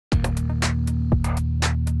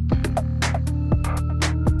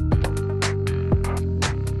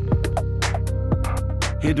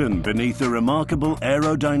Hidden beneath the remarkable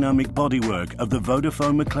aerodynamic bodywork of the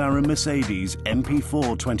Vodafone McLaren Mercedes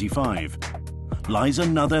MP425 lies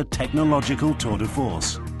another technological tour de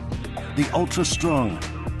force. The ultra-strong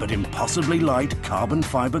but impossibly light carbon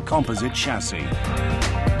fiber composite chassis.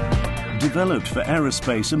 Developed for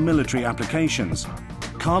aerospace and military applications,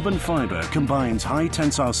 carbon fiber combines high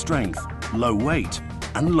tensile strength, low weight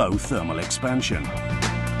and low thermal expansion.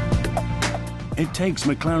 It takes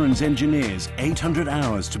McLaren's engineers 800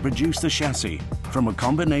 hours to produce the chassis from a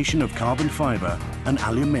combination of carbon fiber and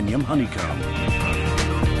aluminium honeycomb.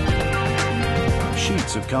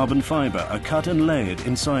 Sheets of carbon fiber are cut and layered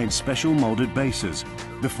inside special molded bases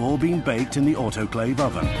before being baked in the autoclave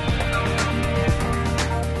oven.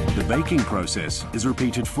 The baking process is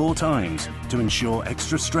repeated 4 times to ensure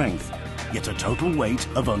extra strength, yet a total weight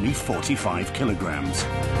of only 45 kilograms.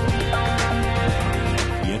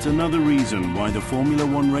 Yet another reason why the Formula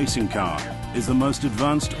One racing car is the most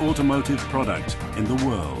advanced automotive product in the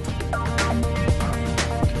world.